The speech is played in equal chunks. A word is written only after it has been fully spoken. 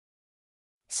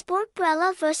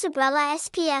Sport-Brella Versa-Brella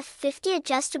SPF 50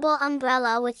 Adjustable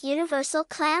Umbrella with Universal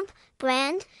Clamp.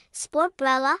 Brand,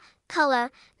 Sport-Brella.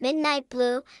 Color, Midnight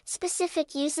Blue.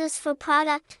 Specific uses for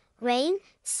product, rain,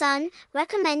 sun.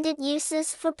 Recommended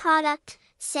uses for product,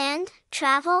 sand,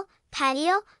 travel,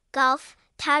 patio, golf.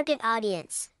 Target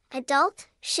audience, adult.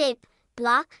 Shape,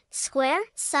 block, square.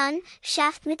 Sun,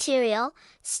 shaft material,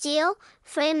 steel.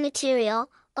 Frame material,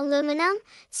 aluminum.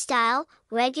 Style,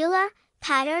 regular.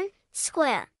 Pattern,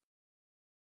 square.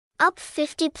 Up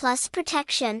 50 plus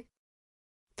protection.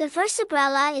 The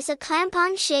Versa-Brella is a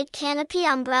clamp-on shade canopy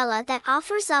umbrella that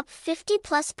offers up 50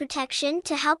 plus protection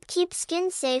to help keep skin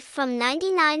safe from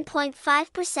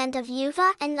 99.5% of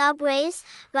UVA and UVB rays,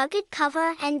 rugged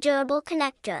cover and durable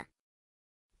connector.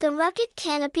 The rugged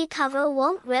canopy cover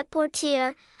won't rip or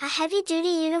tear. A heavy-duty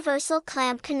universal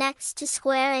clamp connects to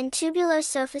square and tubular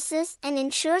surfaces and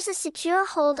ensures a secure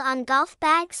hold on golf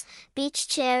bags, beach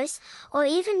chairs, or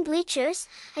even bleachers.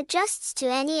 Adjusts to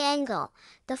any angle.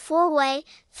 The 4-way,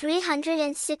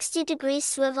 360-degree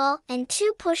swivel and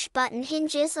 2 push-button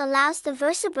hinges allows the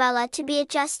Versa-Brella to be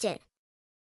adjusted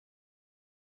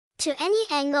to any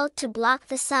angle to block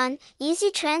the sun.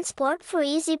 Easy transport for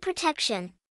easy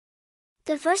protection.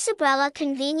 The Versa-Brella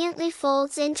conveniently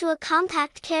folds into a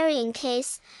compact carrying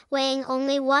case, weighing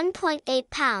only 1.8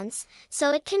 pounds,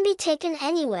 so it can be taken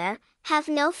anywhere. Have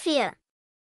no fear.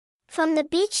 From the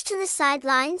beach to the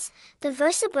sidelines, the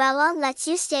Versa-Brella lets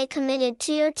you stay committed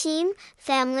to your team,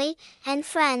 family, and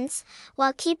friends,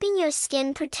 while keeping your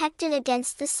skin protected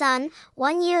against the sun.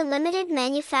 1-year limited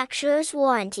manufacturer's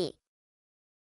warranty.